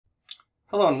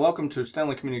Hello and welcome to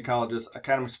Stanley Community College's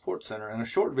Academy Support Center and a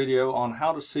short video on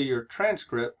how to see your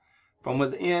transcript from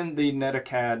within the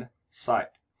Netacad site.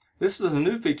 This is a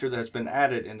new feature that's been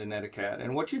added into Netacad,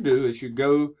 and what you do is you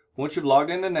go, once you've logged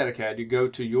into Netacad, you go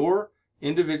to your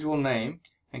individual name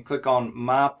and click on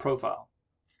My Profile.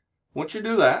 Once you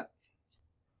do that,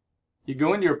 you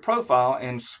go into your profile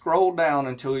and scroll down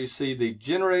until you see the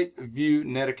Generate View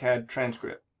Netacad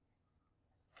Transcript.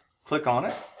 Click on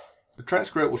it. The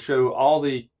transcript will show all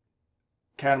the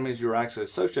academies you're actually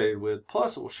associated with,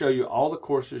 plus it will show you all the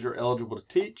courses you're eligible to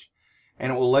teach,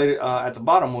 and it will later at the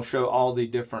bottom will show all the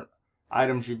different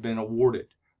items you've been awarded.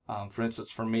 For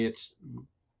instance, for me it's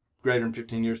greater than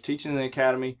 15 years teaching in the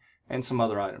academy and some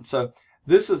other items. So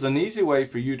this is an easy way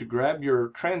for you to grab your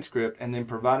transcript and then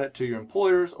provide it to your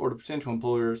employers or to potential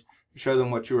employers to show them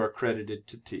what you are accredited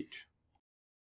to teach.